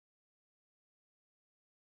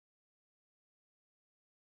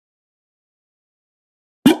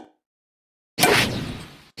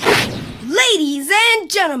Ladies and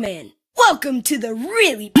gentlemen, welcome to the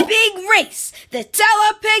really big race, the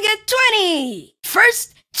Talapega 20.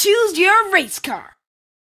 First, choose your race car.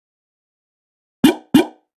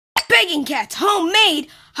 Pegging Cat's homemade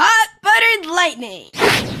hot buttered lightning.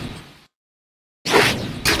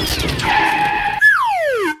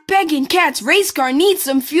 Pegging Cat's race car needs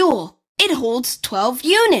some fuel. It holds 12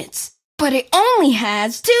 units, but it only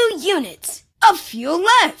has 2 units of fuel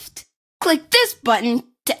left. Click this button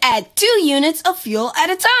to add 2 units of fuel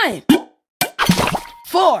at a time.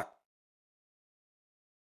 4,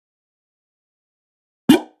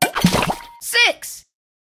 6,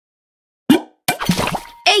 8,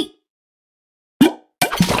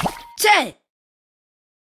 10,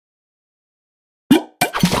 12.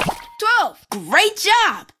 Great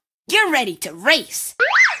job! You're ready to race.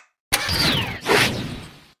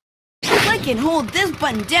 Click and hold this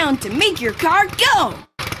button down to make your car go.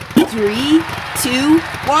 3, 2,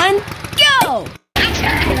 1, go! The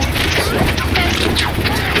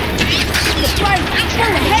driver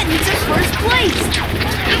pulled ahead into first place.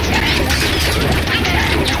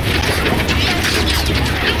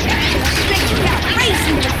 Pegging Cat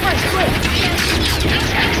racing to first place.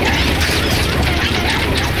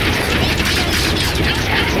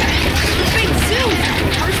 The big zoom to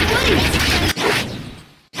first place.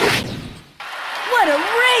 What a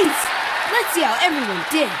race! Let's see how everyone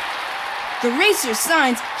did. The racer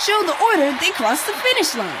signs show the order they crossed the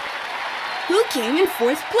finish line. Who came in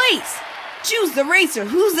 4th place? Choose the racer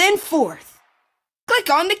who's in 4th. Click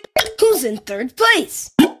on the who's in 3rd place.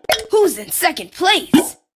 Who's in 2nd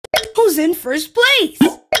place? Who's in 1st place?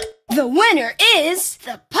 The winner is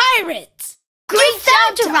the Pirates. Great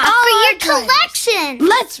job to Rock for your collection.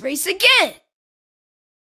 Let's race again.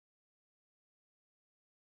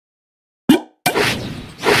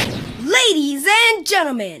 Ladies and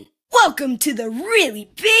gentlemen, welcome to the really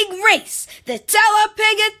big race, the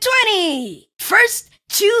Talapega 20. First,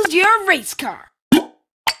 choose your race car.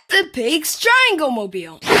 The Pig's Triangle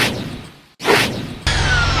Mobile.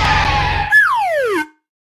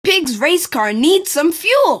 Pig's race car needs some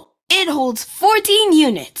fuel. It holds 14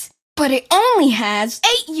 units, but it only has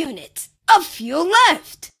 8 units of fuel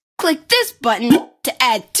left. Click this button to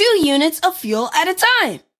add 2 units of fuel at a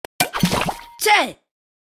time. 10,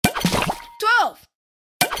 12,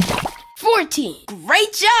 14.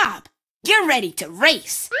 Great job! You're ready to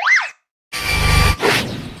race.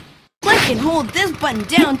 Click and hold this button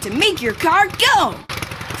down to make your car go.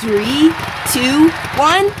 3, 2,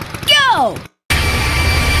 1, go!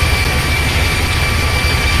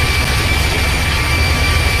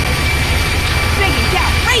 Pegging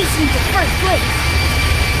Cat racing to first place.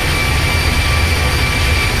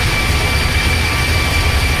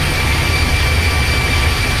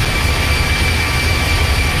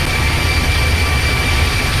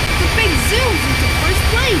 Zooms into first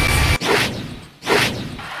place.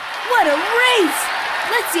 What a race!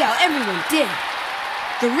 Let's see how everyone did.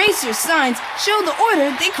 The racer signs show the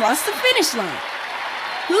order they crossed the finish line.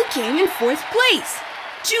 Who came in 4th place?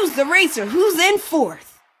 Choose the racer who's in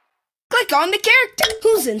 4th. Click on the character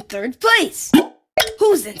who's in 3rd place.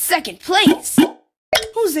 Who's in 2nd place?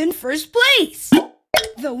 Who's in 1st place?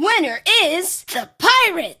 The winner is the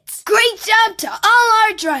Pirates. Great job to all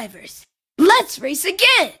our drivers. Let's race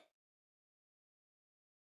again.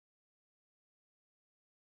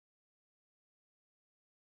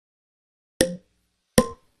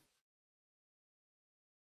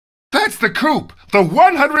 That's the coop! The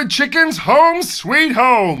 100 chickens' home sweet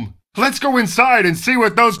home! Let's go inside and see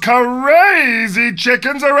what those crazy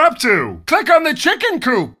chickens are up to! Click on the chicken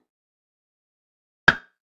coop!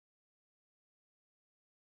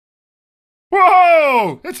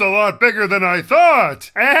 Whoa! It's a lot bigger than I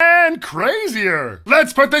thought! And crazier!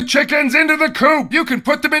 Let's put the chickens into the coop! You can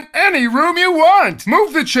put them in any room you want!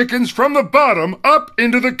 Move the chickens from the bottom up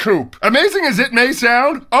into the coop. Amazing as it may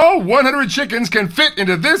sound, all 100 chickens can fit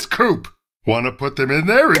into this coop. Want to put them in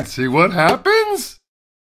there and see what happens?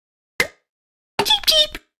 Cheep,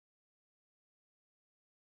 cheep.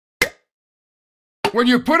 When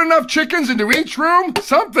you put enough chickens into each room,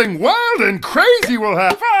 something wild and crazy will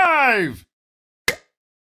happen. 5!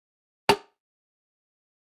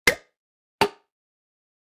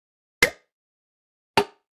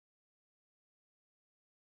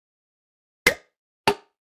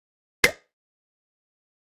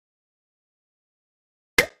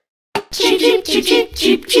 Cheep, cheep, cheep, cheep,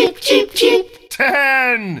 cheep, cheep, cheep, cheep.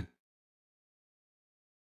 10!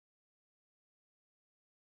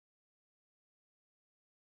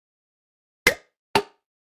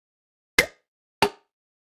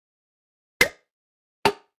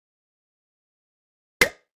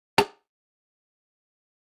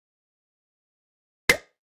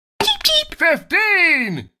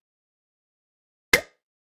 15.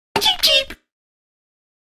 Cheep, cheep.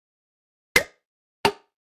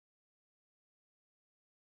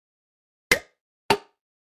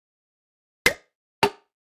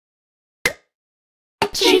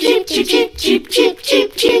 Cheep, cheep, cheep, cheep, cheep, cheep,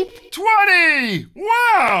 cheep, cheep. 20.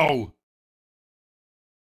 Wow!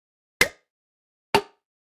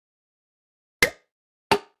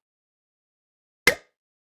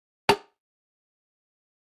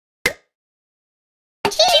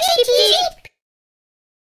 Cheep, cheep, cheep.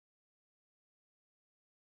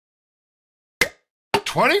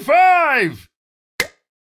 25. Cheep,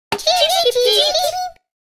 cheep, cheep.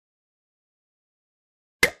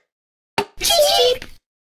 Cheep.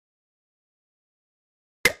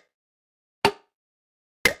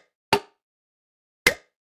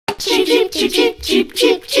 Cheep, cheep, cheep, cheep, cheep,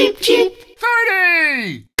 cheep, cheep, cheep.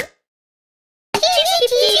 30. Cheep, cheep,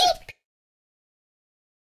 cheep.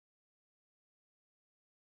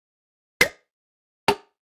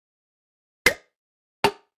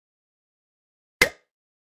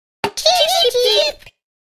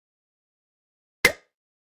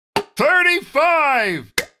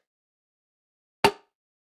 35.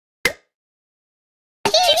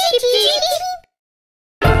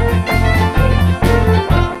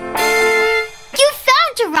 You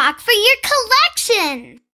found a rock for your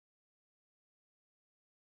collection!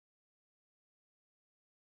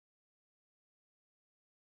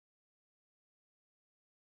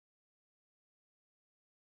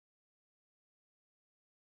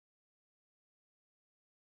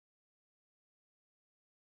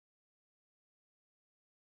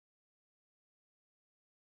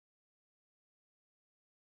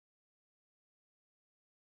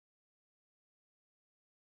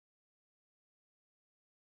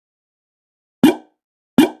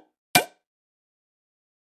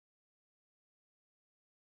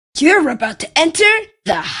 You're about to enter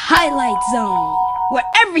the highlight zone, where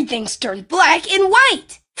everything's turned black and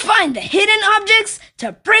white. Find the hidden objects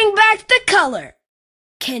to bring back the color.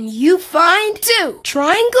 Can you find 2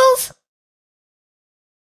 triangles?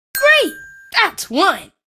 Great! That's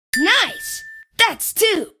 1. Nice! That's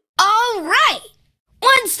 2. All right!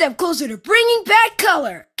 1 step closer to bringing back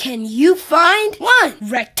color. Can you find 1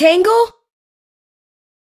 rectangle?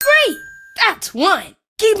 Great! That's 1.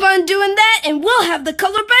 Keep on doing that and we'll have the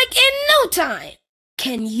color back in no time.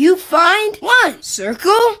 Can you find 1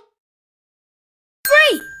 circle?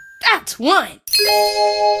 Great! That's 1.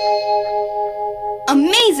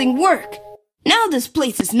 Amazing work! Now this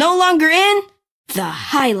place is no longer in the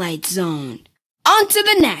highlight zone. On to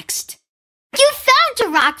the next. You found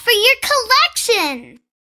a rock for your collection!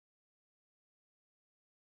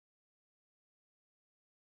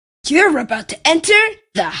 You're about to enter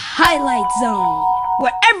the highlight zone,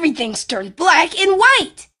 where everything's turned black and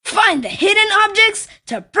white. Find the hidden objects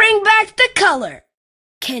to bring back the color.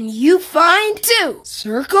 Can you find 2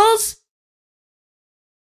 circles?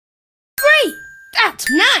 Great! That's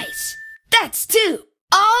nice! That's 2.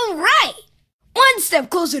 All right! 1 step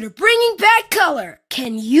closer to bringing back color.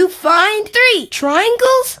 Can you find 3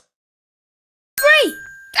 triangles? Great!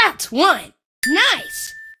 That's 1.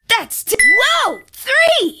 Nice! That's 2. Whoa!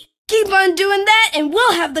 3! Keep on doing that and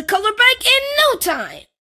we'll have the color back in no time.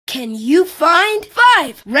 Can you find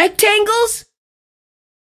 5 rectangles?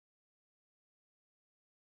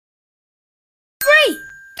 Great!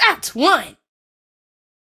 That's 1.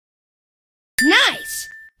 Nice!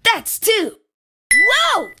 That's 2.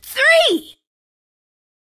 Whoa! 3!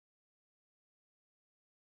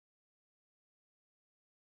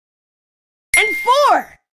 And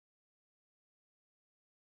 4!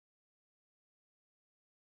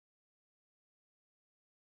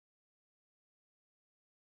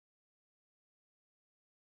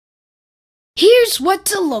 Here's what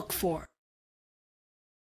to look for.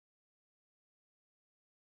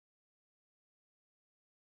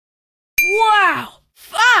 Wow!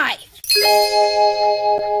 5!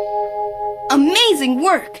 Amazing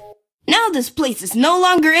work! Now this place is no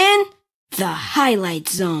longer in the highlight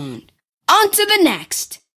zone. On to the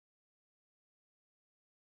next.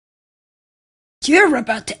 You're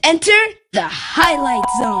about to enter the highlight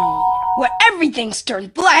zone, where everything's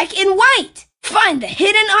turned black and white. Find the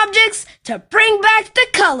hidden objects to bring back the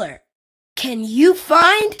color. Can you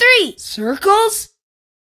find 3 circles?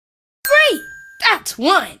 Great! That's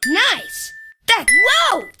 1. Nice! That's,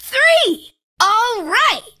 whoa! 3! All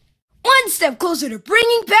right! 1 step closer to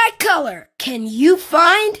bringing back color. Can you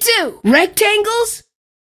find 2 rectangles?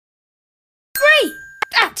 Great!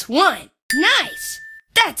 That's 1. Nice!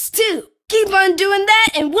 That's 2. Keep on doing that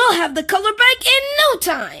and we'll have the color back in no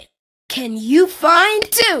time. Can you find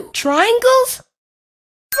 2 triangles?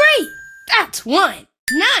 Great! That's 1.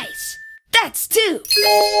 Nice. That's 2.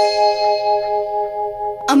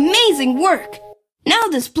 Amazing work. Now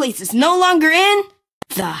this place is no longer in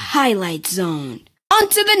the highlight zone. On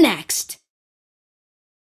to the next.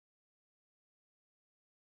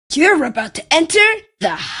 You're about to enter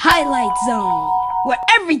the highlight zone, where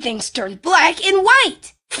everything's turned black and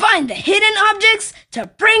white. Find the hidden objects to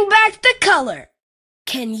bring back the color.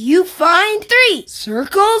 Can you find 3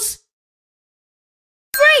 circles?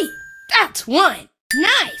 Great! That's 1.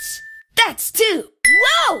 Nice! That's 2.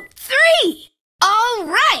 Whoa! 3! All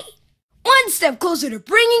right! One step closer to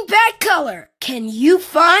bringing back color. Can you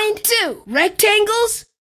find 2 rectangles?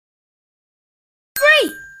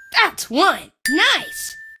 Great! That's 1.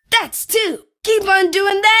 Nice! That's 2. Keep on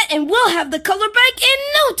doing that and we'll have the color back in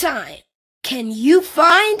no time. Can you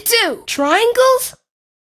find 2 triangles?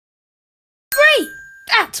 Great!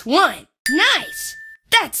 That's 1. Nice!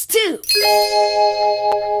 That's 2.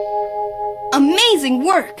 Amazing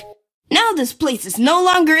work! Now this place is no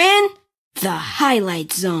longer in the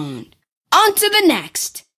highlight zone. On to the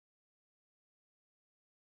next.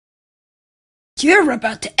 You're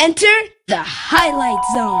about to enter the highlight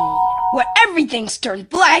zone, where everything's turned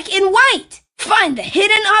black and white. Find the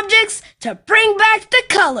hidden objects to bring back the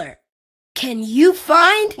color. Can you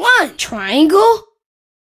find 1 triangle?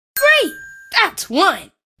 Great! That's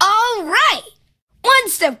 1. All right! One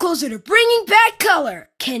step closer to bringing back color.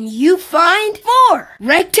 Can you find 4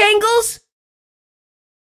 rectangles?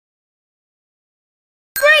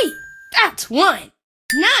 Great! That's 1.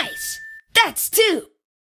 Nice! That's 2.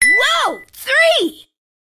 Whoa! 3!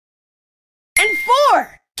 And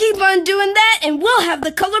 4! Keep on doing that and we'll have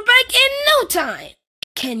the color back in no time.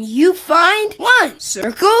 Can you find 1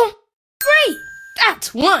 circle? Great!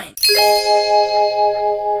 That's 1.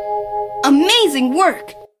 Amazing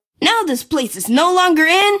work! Now this place is no longer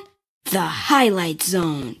in the highlight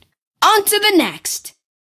zone. On to the next.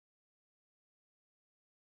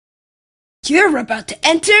 You're about to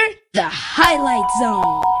enter the highlight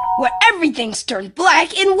zone, where everything's turned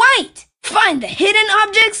black and white. Find the hidden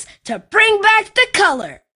objects to bring back the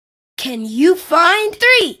color. Can you find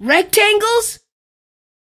 3 rectangles?